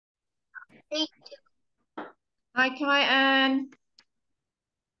Hey, Hi, Khai.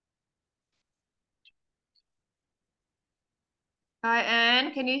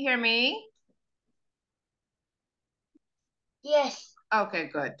 Khai, can you hear me? yes. Okay,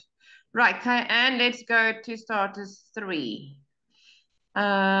 good. Right, Khai, let's go to starters 3.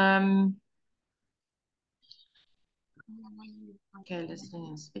 Okay, listening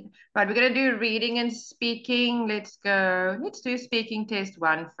and speaking. Right, we're gonna do reading and speaking. Let's go. Let's do speaking test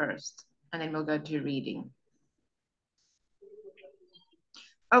 1 first, and then we'll go to reading.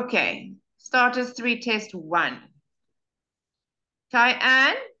 Okay, starters 3, test 1.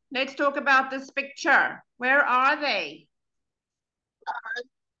 Khai, let's talk about this picture. Where are they?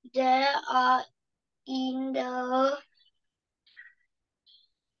 They are in the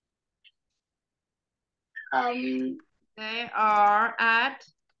They are at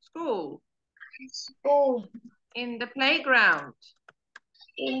school, school, in the playground.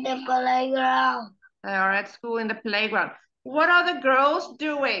 in the playground. They are at school in the playground. What are the girls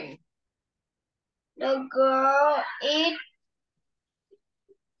doing? The girl is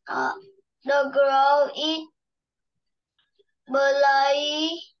uh, the girl is play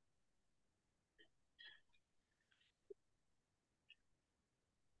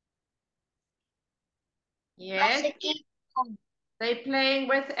Yes, basketball. they playing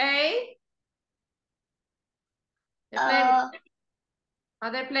with a. They playing. Uh,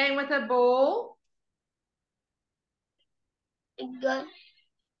 Are they playing with a ball? got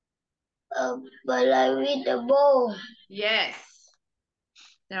play with the ball. Yes,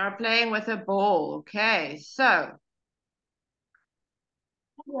 they are playing with a ball. Okay, so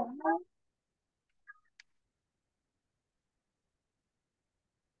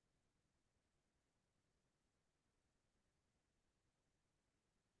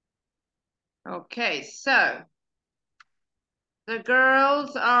okay, so the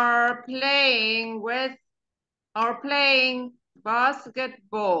girls are playing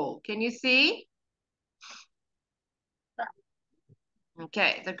basketball. Can you see?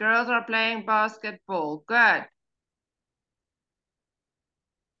 Okay, the girls are playing basketball. Good.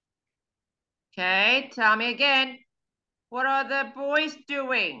 Okay, tell me again. What are the boys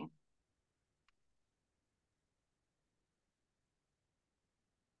doing?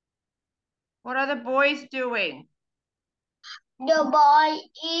 What are the boys doing? The boy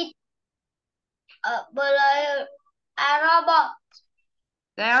is play a robot.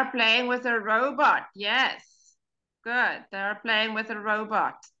 They are playing with a robot. Yes. Good. They are playing with a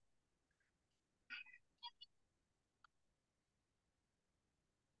robot.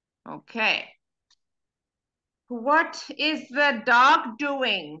 Okay. What is the dog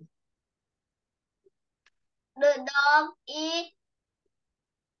doing? The dog is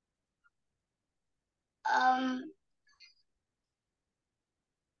um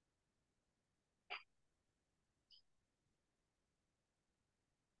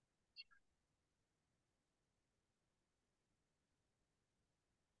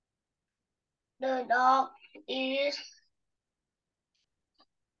the dog is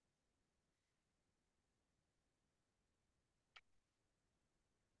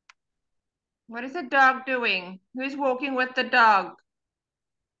What is the dog doing? Who's walking with the dog?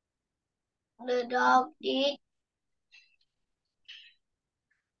 the dog is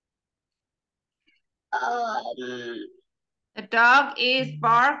The dog is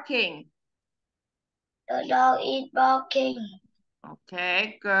barking. the dog is barking.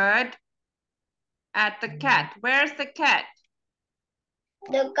 Okay, good. At the cat. Where's the cat?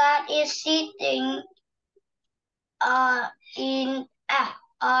 The cat is sitting in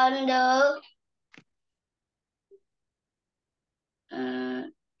on the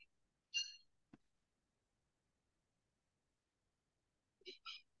um,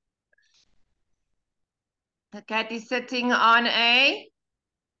 The cat is sitting on a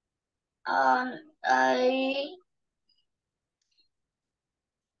on a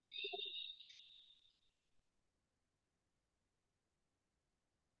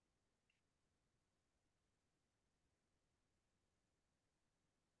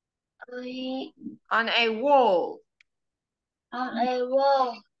on a wall. on a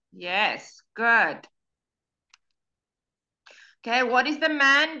wall. Yes, good. Okay, what is the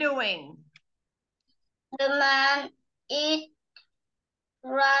man doing? The man is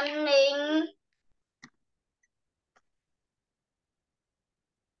running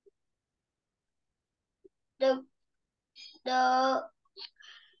the the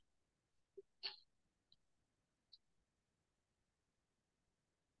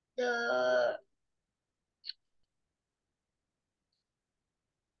the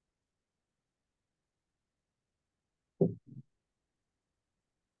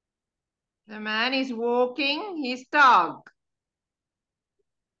The man is walking his dog.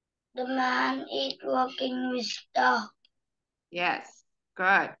 The man is walking with dog. Yes,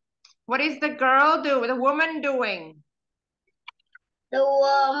 good. What is the girl doing? The woman doing? The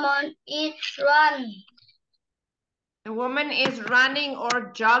woman is run. The woman is running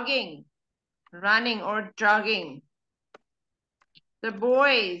or jogging. Running or jogging. The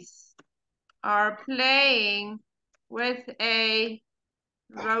boys are playing with a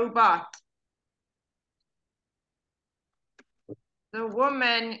robot. The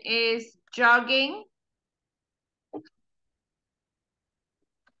woman is jogging.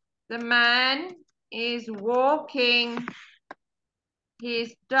 The man is walking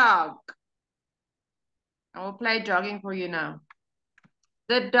his dog. I will play jogging for you now.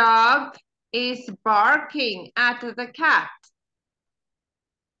 The dog is barking at the cat.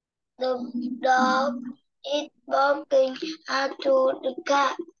 The dog is barking at the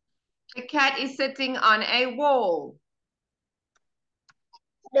cat. The cat is sitting on a wall.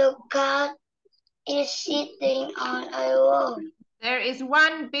 The cat is sitting on a wall. There is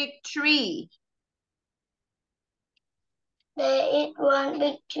one big tree. There is one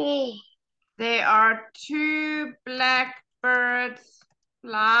big tree. There are two black birds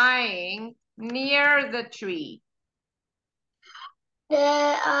flying near the tree.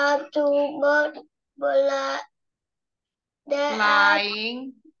 There are two birds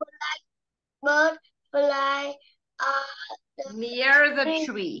Flying birds fly at the near the tree.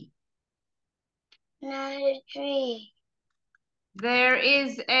 tree. Near the tree. There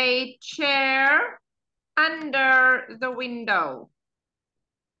is a chair under the window.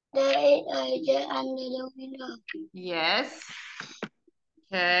 There is a chair under the window. Yes.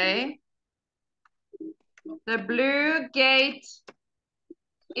 Okay. The blue gate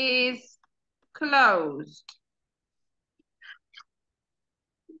is closed.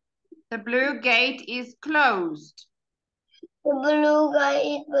 The blue gate is closed. The blue guy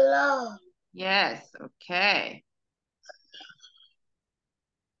is below. Yes, okay.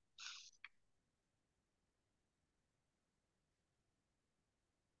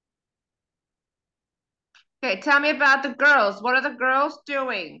 Okay, tell me about the girls. What are the girls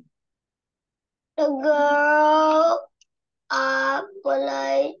doing? The girl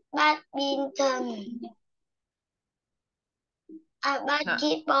play badminton.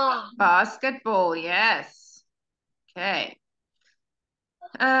 Basketball. Basketball, yes. Okay.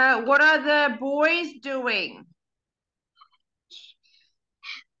 What are the boys doing?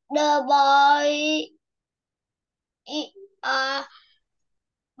 The boy is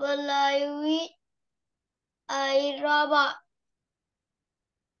play with a robot.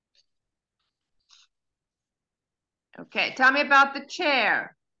 Okay, tell me about the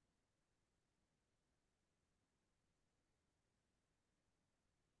chair.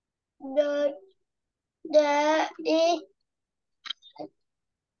 There is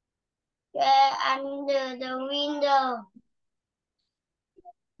under the window.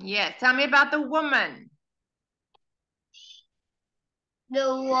 Yes, tell me about the woman. The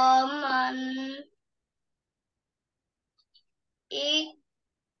woman is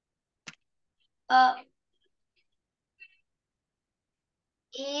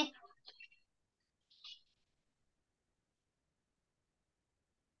is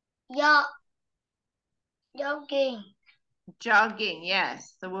jogging. Jogging,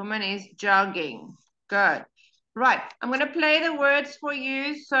 yes. The woman is jogging. Good. Right, I'm going to play the words for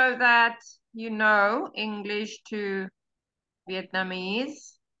you so that you know English to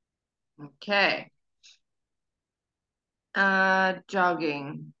Vietnamese. Okay.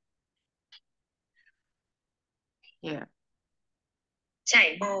 Jogging. Yeah.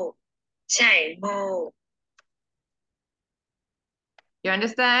 Chạy bộ, chạy bộ, You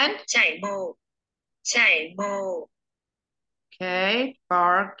understand? chạy bộ, chạy bộ, Okay.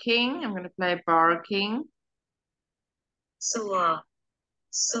 Barking. I'm going to play barking. sủa,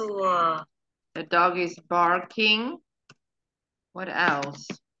 sủa, The dog is barking. What else?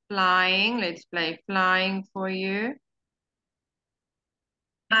 Flying. Let's play flying for you.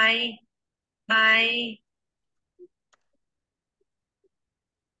 bay, bay,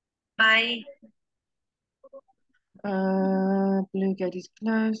 bay, Blue gate is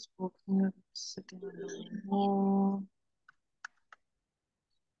closed. Walking, sitting on the wall.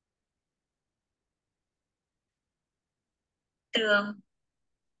 tường,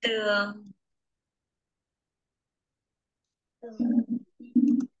 tường,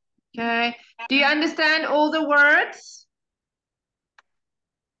 Okay. Do you understand all the words?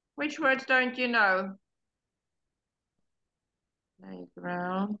 Which words don't you know?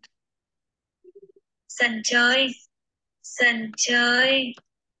 Playground. sân chơi, sân chơi,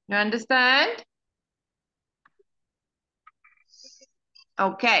 You understand?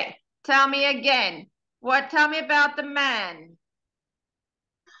 Okay. Tell me again. Tell me about the man.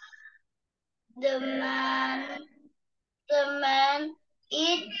 The man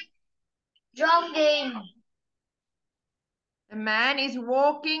is jogging. The man is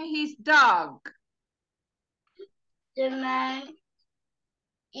walking his dog. The man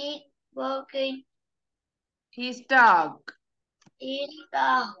is walking His dog. his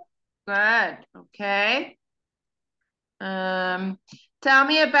dog. Good. Okay. Tell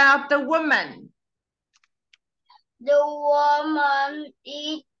me about the woman. The woman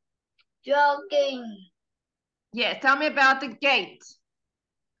is jogging. Yes. Tell me about the gate.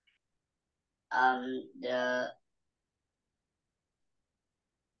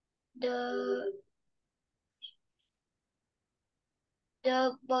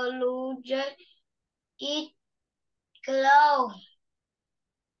 The blue jet is closed.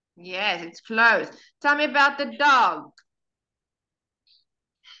 Yes, it's closed. Tell me about the dog.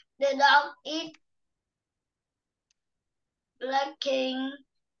 The dog is barking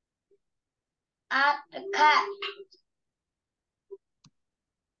at the cat.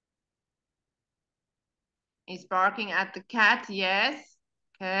 He's barking at the cat. Yes.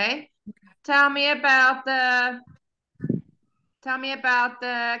 Okay. Tell me about the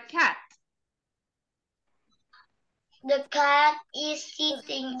cat. The cat is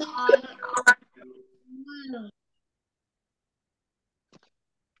sitting on the wheel.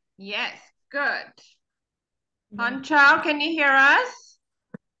 Yes, good. An2a, can you hear us?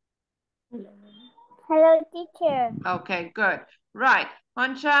 Hello, teacher. Okay, good. Right.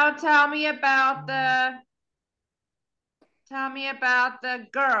 An2a, tell me about the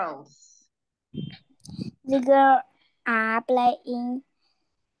girls. The girls are playing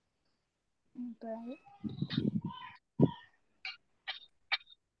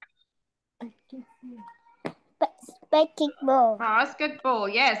basketball. Basketball.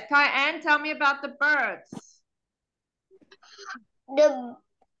 Yes. Khai, tell me about the birds. There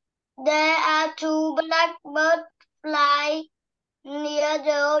are two blackbirds fly near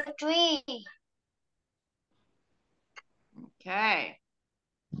the tree. Okay.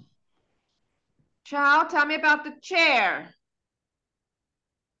 Chau, tell me about the chair.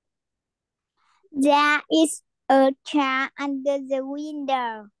 There is a chair under the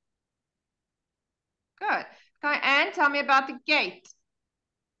window. Good. Khai, tell me about the gate.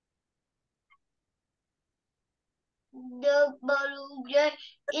 The blue jet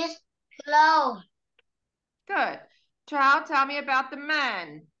is closed. Good. Chau, tell me about the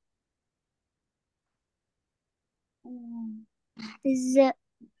man.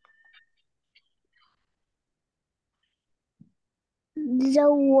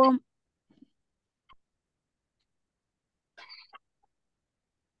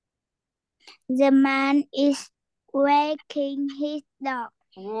 The man is walking his dog.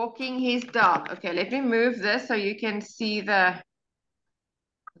 Walking his dog. Okay, let me move this so you can see the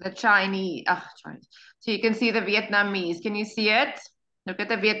Chinese. Chinese. So you can see the Vietnamese. Can you see it? Look at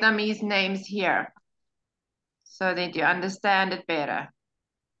the Vietnamese names here. So that you understand it better.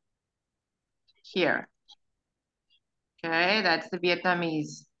 Here. Okay, that's the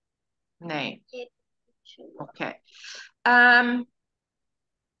Vietnamese name. Okay.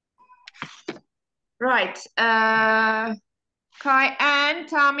 Right. Khai,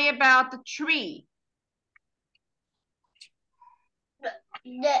 tell me about the tree.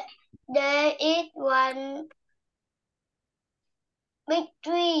 There is one big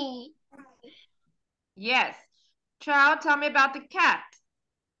tree. Yes. Chau, tell me about the cat.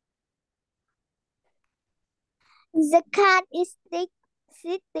 The cat is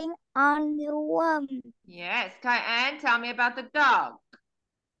sitting on the worm. Yes. Khai, tell me about the dog.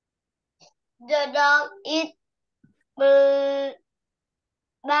 The dog is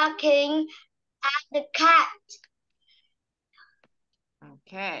barking at the cat.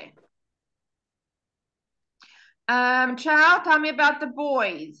 Okay. Chau, tell me about the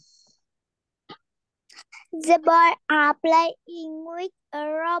boys. The boys are playing with a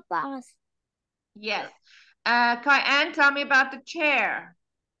robot. Yes. Khai, tell me about the chair.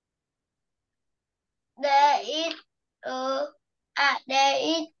 There is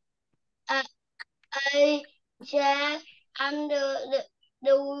a chair under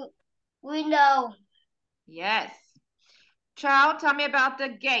the window. Yes. Chau, tell me about the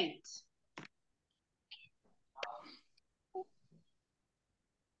gate.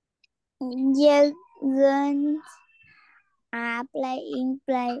 The girls are playing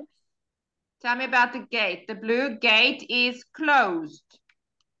play. Tell me about the gate. The blue gate is closed.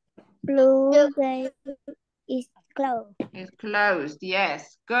 Blue gate is closed. It's closed.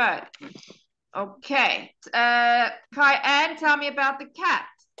 Yes, good. Okay. Kai-Ann, tell me about the cat.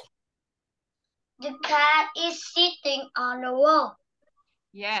 The cat is sitting on the wall.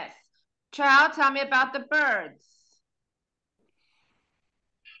 Yes. Chau, tell me about the birds.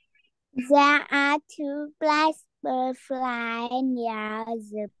 There are two blackbirds flying near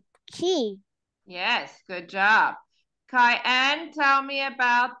the tree. Yes, good job. Kai-Ann, tell me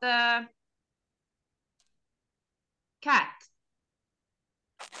about the cat.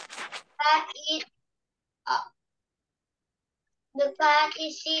 The cat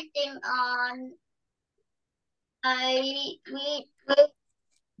is sitting on a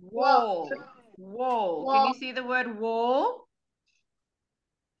Wall. Wall. Can you see the word wall?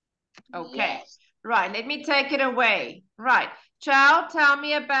 Okay. Yes. Right, let me take it away. Right. Chau, tell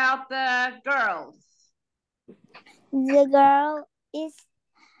me about the girls. The girl is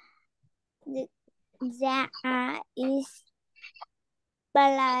there is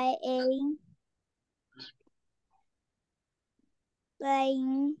playing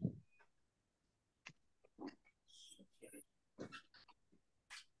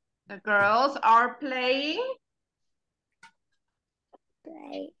The girls are playing.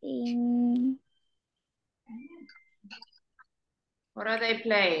 What are they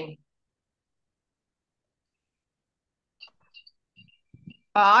playing?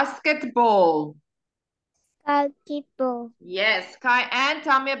 Basketball. basketball. Yes. Kai-Ann,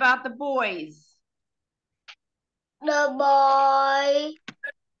 tell me about the boys. The boy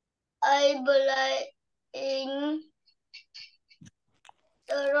is playing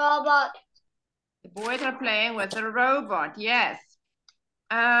the robot. The boys are playing with a robot. Yes.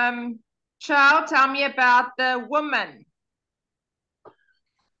 Chau, tell me about the woman.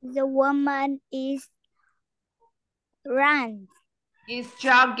 The woman is run. Is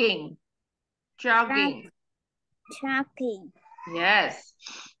jogging. Jogging. Jogging. Yes.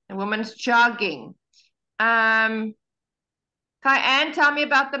 The woman's jogging. Kai-Ann, tell me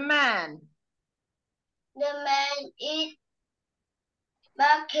about the man. The man is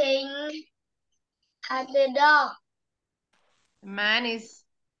barking at the dog. The man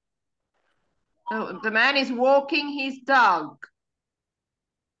is walking his dog.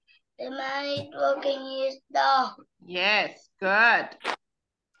 The man is walking his dog. Yes, good.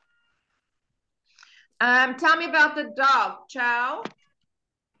 Tell me about the dog, Chau.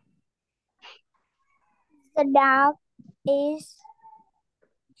 The dog is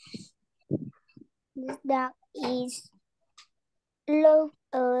look at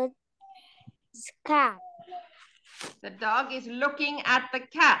the cat. The dog is looking at the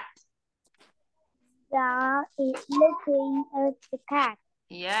cat. Dog is looking at the cat.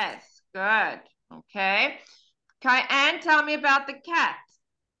 Yes, good. Okay. Kai-Ann, tell me about the cat.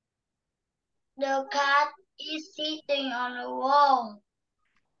 The cat is sitting on the wall.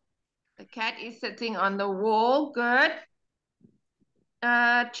 The cat is sitting on the wall. Good.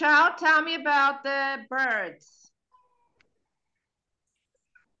 Chau, tell me about the birds.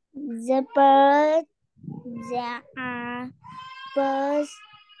 The bird. There are birds.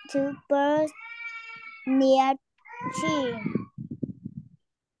 Two birds near tree.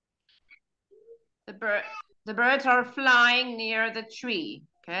 The birds are flying near the tree.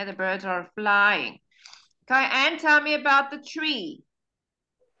 Okay, the birds are flying. Kai-Ann, tell me about the tree.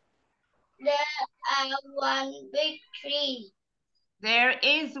 There are one big tree. There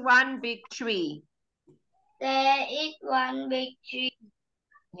is one big tree. There is one big tree.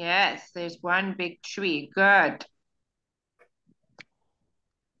 Yes, there's one big tree. Good.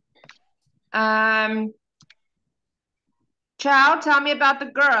 Chau, tell me about the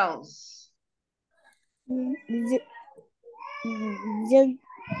girls.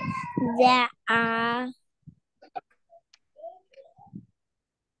 There are.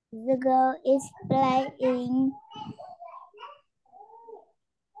 The girl is playing.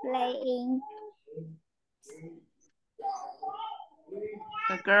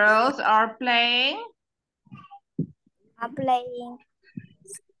 The girls are playing.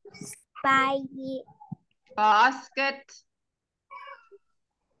 Basketball.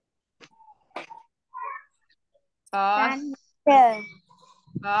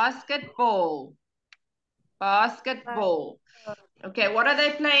 Basketball. Okay, what are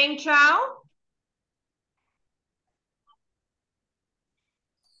they playing, Chau?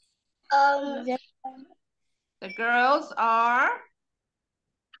 The girls are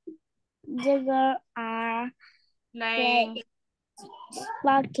playing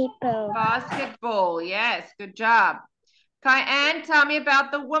basketball. basketball. Yes, good job. Kai-Ann, tell me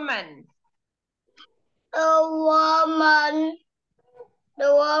about the woman. The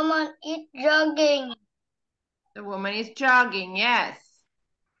woman is jogging. The woman is jogging, yes.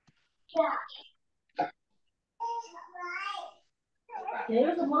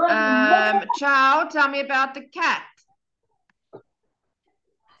 Chau, tell me about the cat.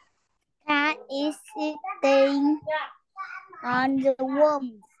 Cat is sitting on the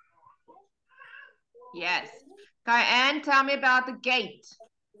worm. Yes. Khai, tell me about the gate.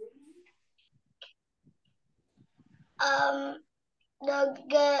 The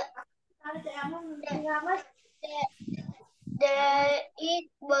there is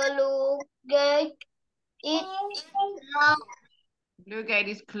blue gate. It is locked. Blue gate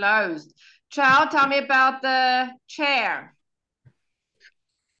is closed. Chau, tell me about the chair.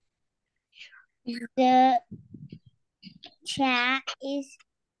 The chair is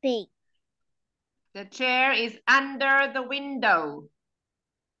big. The chair is under the window.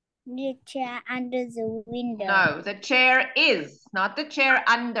 The chair under the window. No, the chair is, not the chair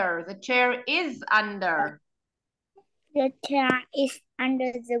under. The chair is under. The chair is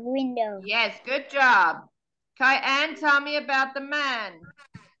under the window. Yes, good job. Khai, tell me about the man.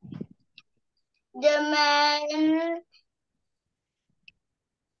 The man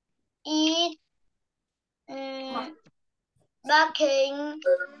is barking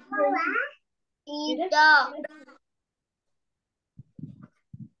his dog.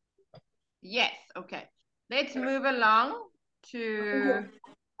 Yes, okay. Let's move along to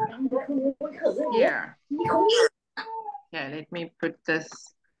here. Okay, let me put this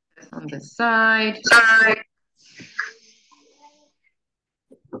on the side.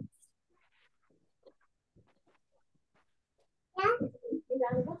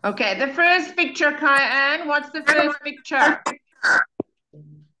 Okay, the first picture, Khai, what's the first picture?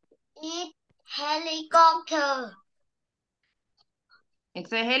 It's helicopter.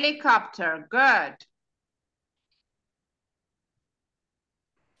 It's a helicopter, good.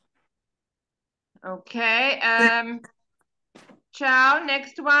 Okay, Chau,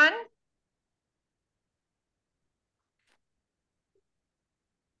 next one.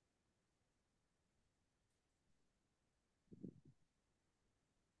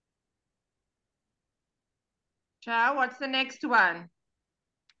 Chau, what's the next one?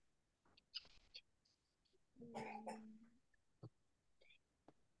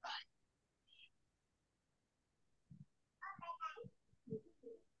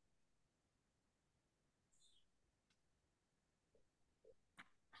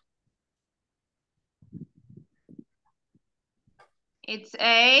 It's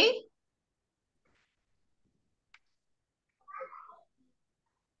a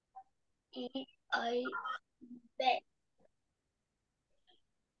Bed.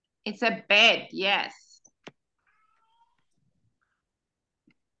 It's a bed, yes.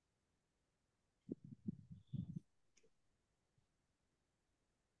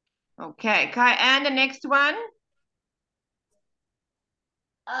 Okay, Khai, the next one?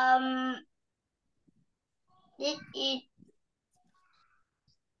 This is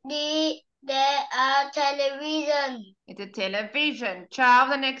there are television. It's a television. Chau,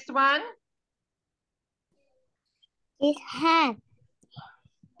 the next one? It's hat.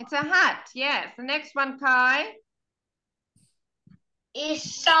 It's a hat, yes. The next one, Khai? It's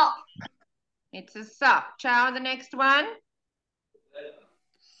sock. It's a sock. Chau, the next one?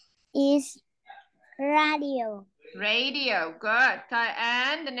 It's radio. Radio, good.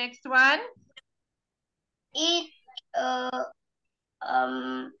 Khai, the next one? It's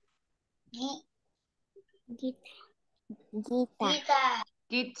Guitar. guitar.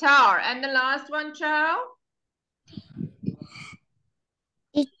 Guitar. And the last one, Chau?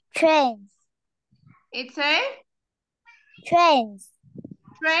 It's trains. It's a Trains.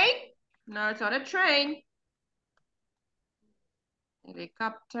 train? No, it's not a train.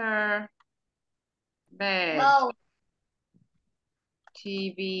 Helicopter, bed, Boat.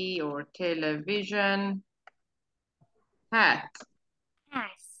 TV or television, hat,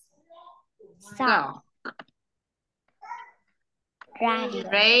 House. sock, Radio.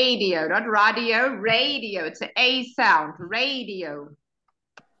 radio, not radio, radio. It's an A sound, radio,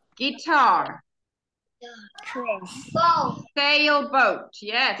 guitar, Trains. Boat. sailboat.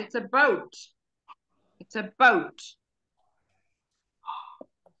 Yes, it's a boat. It's a boat.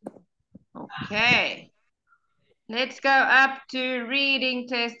 Okay. Let's go up to reading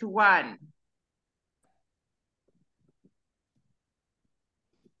test 1.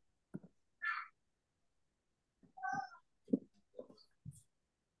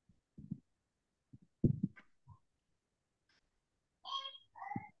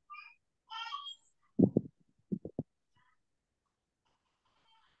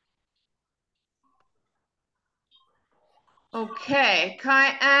 Okay,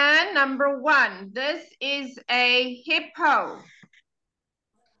 Khai-an, number 1. This is a hippo.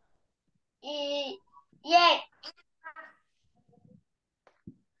 Yes.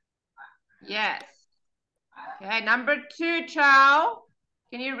 Yes. Okay, number 2, Chau.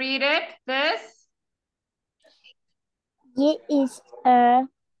 Can you read it? This? It is a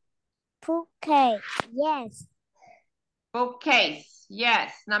bouquet. Yes. Bookcase.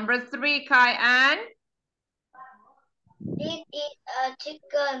 Yes. Number 3, Khai-an. This is a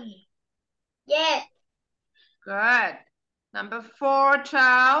chicken. Yes. Good. Number 4,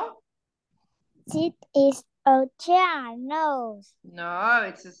 Chau. This is a chair. No. No,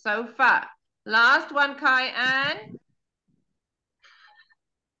 it's a sofa. Last one, Khai-an.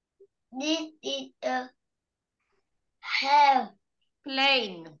 This is a hell.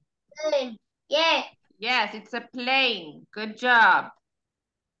 Plane. Yes. Yes, it's a plane. Good job.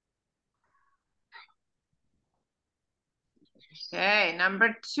 Okay,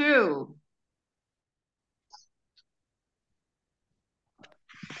 number 2.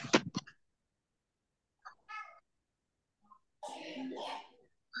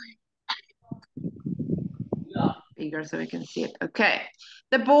 Bigger so we can see it. Okay.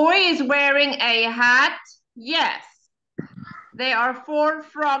 The boy is wearing a hat. Yes. There are 4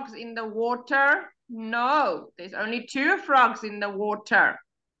 frogs in the water. No, there's only 2 frogs in the water.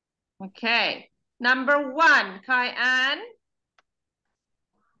 Okay. Number 1, Khai-an.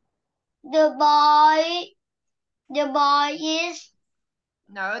 The boy is.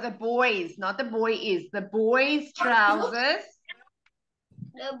 No, the boys, not the boy is. The boy's trousers.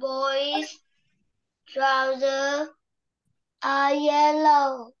 The boy's trousers are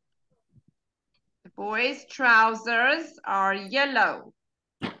yellow. The boy's trousers are yellow.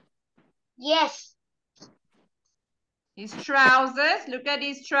 Yes. His trousers, look at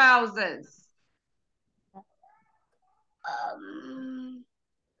his trousers.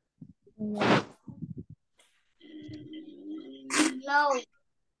 No.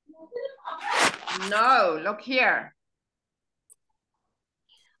 No, look here.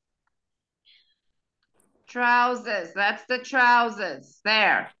 Trousers, that's the trousers.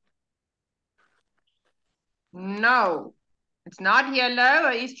 There. No, it's not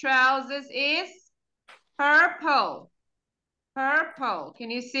yellow. His trousers is purple. Purple. Can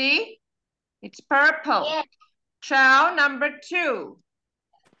you see? It's purple. Yes. Chau, number 2.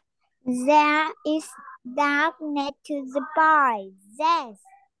 There is dark next to the boy. Yes.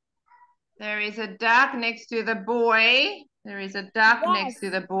 There is a duck next to the boy. There is a duck next to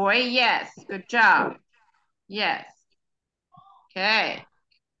the boy. Yes, good job. Yes. Okay.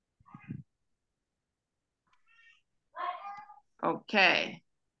 Okay.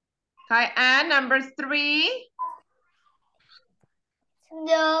 Khai-an, number 3.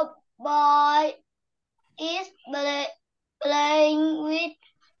 The boy is playing with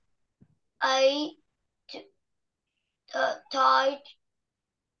a toy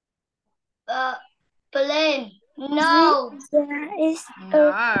plane. No. There is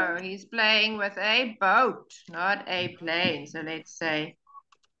No, he's playing with a boat, not a plane. So let's say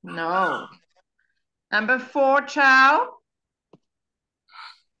no. Number 4, Chau.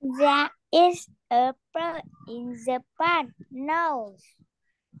 There is a bird in the pond. No.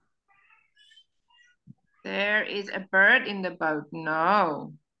 There is a bird in the boat.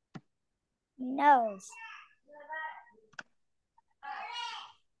 No. No.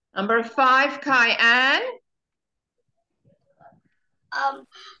 Number 5, Khai-an.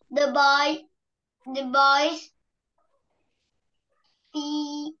 The boy's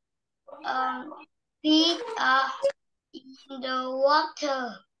feet feet are in the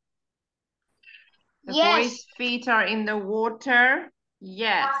water. The Yes. boy's feet are in the water.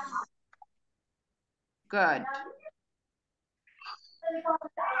 Yes. Good.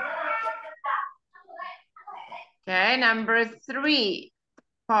 Okay, number 3.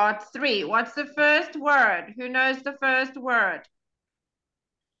 Part 3. What's the first word? Who knows the first word?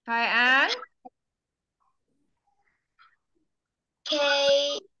 Khai-an?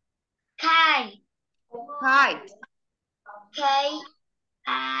 Khai. Kite. K-I-T-E.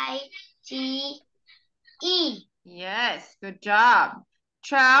 Yes, good job.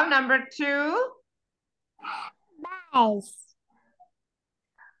 Chau, number 2. Bike.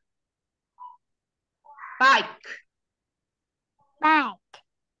 Bike. Bike.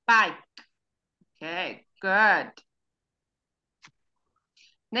 Bike. Okay, good.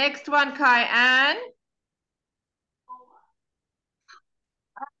 Next one, Khai-an.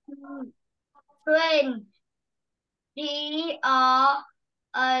 Train. T-R-A-I-N.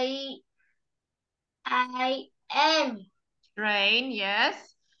 Train,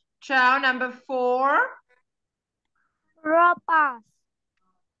 yes. Chau, number 4. Robot.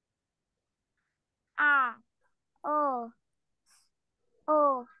 R-O-O-T-E.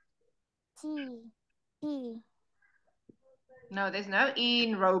 No, there's no E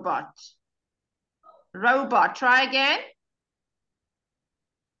in robot. Robot. Try again.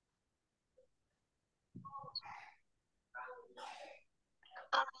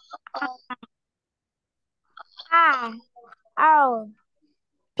 R-O-P-O-T.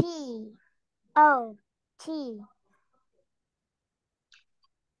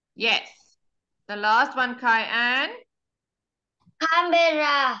 Yes. The last one, Khai.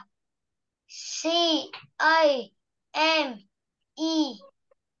 Camera. C-A-M-E-A-R.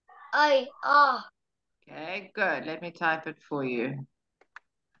 Okay, good. Let me type it for you.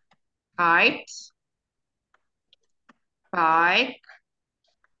 Kite. Bike.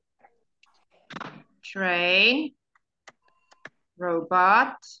 Train.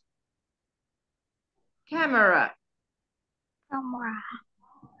 Robot. Camera.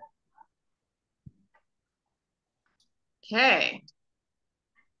 Okay.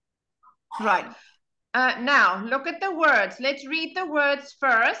 Right. Now, look at the words. Let's read the words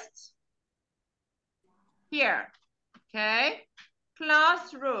first. Here. Okay.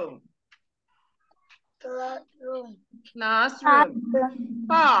 Classroom. Classroom. Classroom.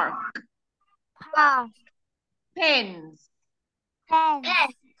 Park. Park. Pens. Pens.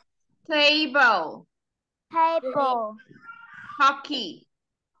 Table. Table. Hockey.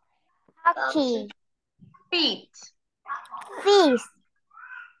 Hockey. Feet. Fish.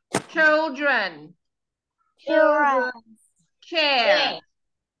 Children. Children. Chair.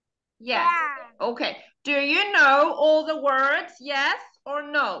 Yes. Okay. Do you know all the words? Yes or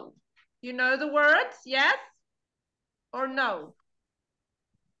no? You know the words? Yes or no?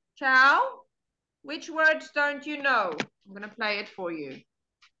 Chau, which words don't you know? I'm going to play it for you.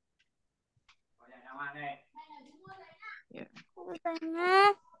 Yeah.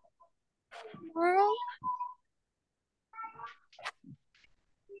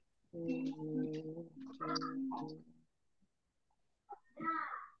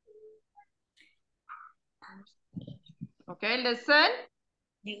 Okay, listen.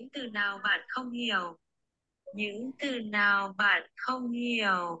 Những từ nào bạn không hiểu? Những từ nào bạn không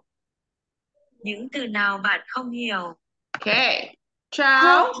hiểu? Những từ nào bạn không hiểu? Okay.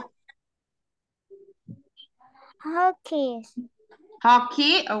 Chau. Hockey.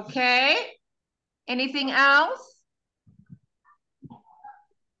 Hockey. Okay. Anything else?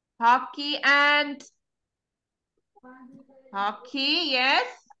 Hockey and hockey, yes.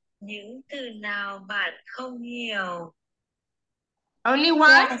 Những từ nào bạn không hiểu? Only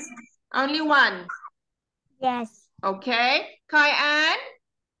one? Yes. Only one. Yes. Okay. Khai.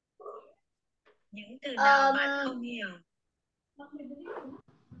 Những từ nào bạn không hiểu?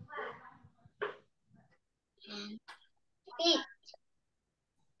 Feet.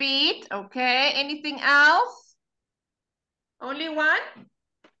 Feet. Okay. Anything else? Only one?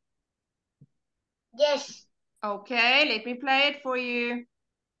 Yes. Okay. Let me play it for you.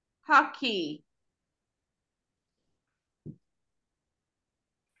 Hockey.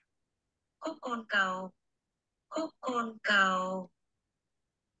 Khúc côn cầu. Khúc côn cầu.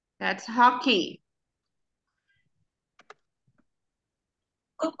 That's hockey.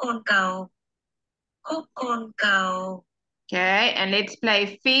 Khúc côn cầu. Khúc côn cầu. Okay. And let's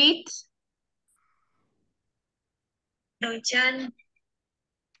play feet. Đôi chân.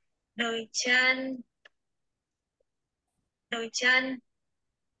 Đôi chân. Đôi chân.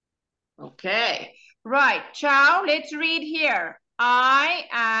 Okay. Right. Chau, let's read here. I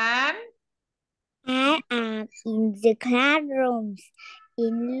am in the classrooms.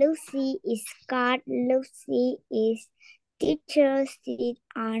 In Lucy is God. Lucy is teacher sit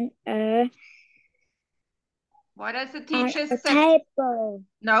on a what does the teacher sit? Table.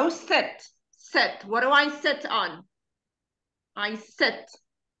 No, sit. Sit. What do I sit on? I sit.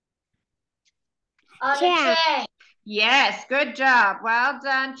 On Chair. a chair. Yes, good job. Well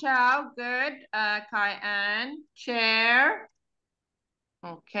done, Chau. Good. Khai. Chair.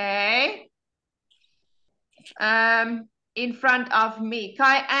 Okay. In front of me.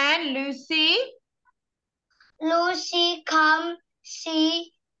 Khai, Lucy. Lucy come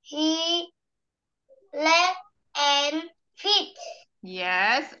see he leg and feet.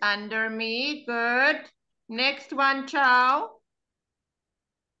 Yes, under me. Good. Next one, Chau.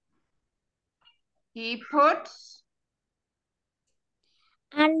 He puts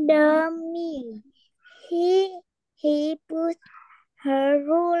Under me. He put her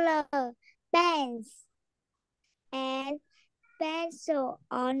ruler, pens, and pencil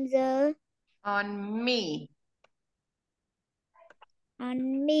on me.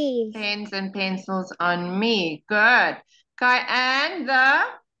 me. Pens and pencils on me. Good. Khai, and the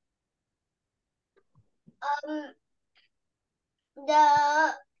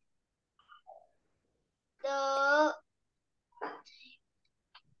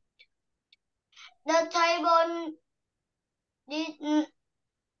the table didn't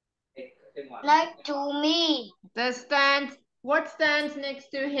next to me. the stand. What stands next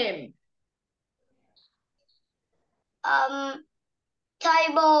to him?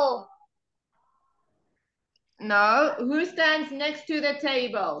 Table. No. Who stands next to the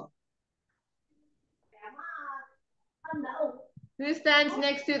table? Who stands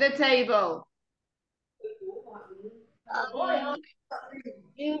next to the table?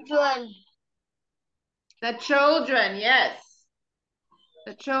 Children. The children, yes.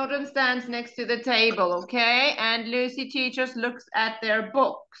 The children stands next to the table, okay? And Lucy teachers looks at their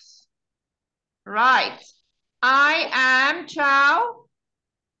books. Right. I am Chau.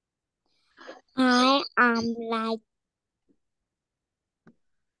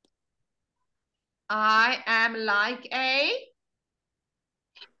 I am like a.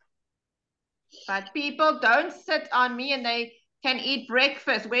 But people don't sit on me and they can eat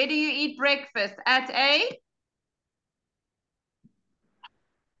breakfast. Where do you eat breakfast? At a?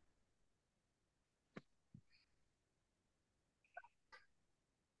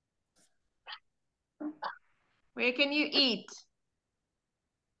 Where can you eat?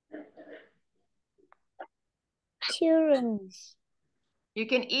 children. You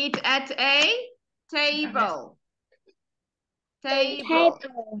can eat at a table. Table.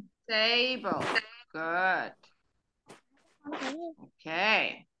 Table. Good.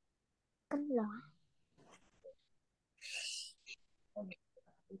 Okay.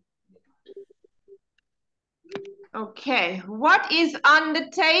 Okay. What is on the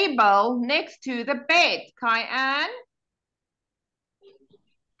table next to the bed, Khai-An?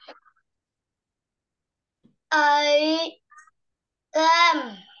 I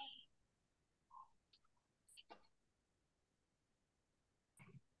am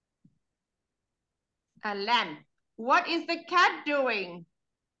A lamp. What is the cat doing?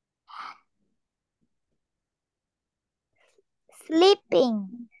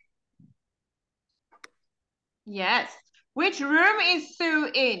 Sleeping. Yes. Which room is Sue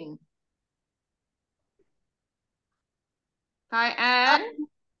in? Khai-An?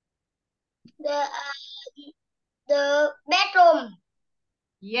 the bedroom.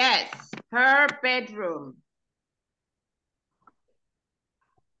 Yes, her bedroom.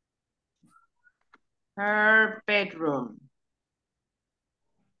 Her bedroom.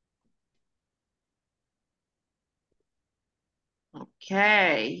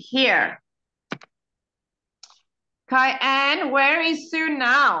 Okay, here. Khai-An, where is Sue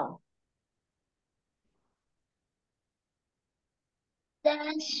now?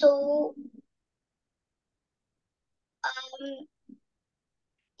 That's so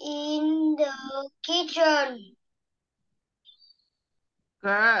in the kitchen.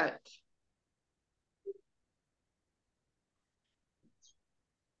 Good.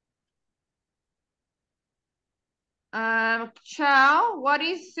 Chau, what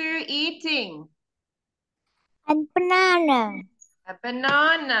is Sue eating? A banana. A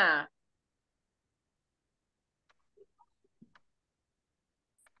banana.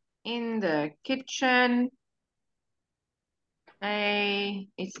 In the kitchen.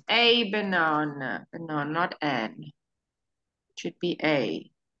 It's a banana. No, not an. It should be a.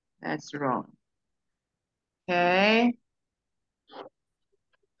 That's wrong. Okay.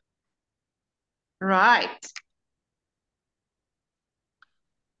 Right.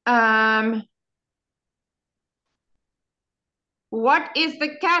 What is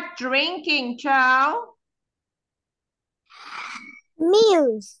the cat drinking, Chau?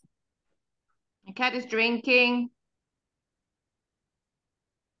 Milk. The cat is drinking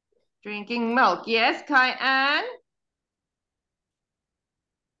milk. Yes, Khai-An?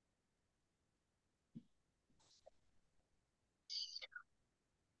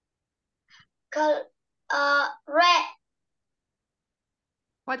 Red.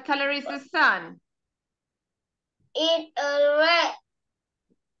 What color is the sun? It's red.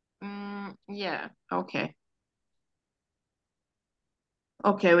 Yeah, okay.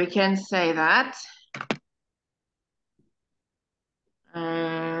 Okay, we can say that.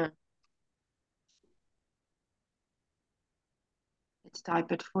 Let's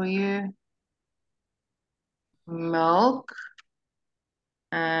type it for you. Milk.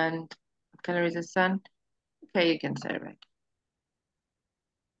 And what color is the sun? Okay, you can say it right.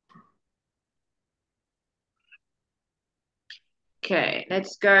 Okay,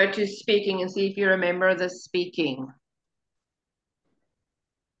 let's go to speaking and see if you remember the speaking.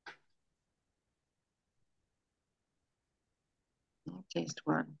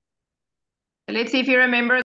 So let's see if you remember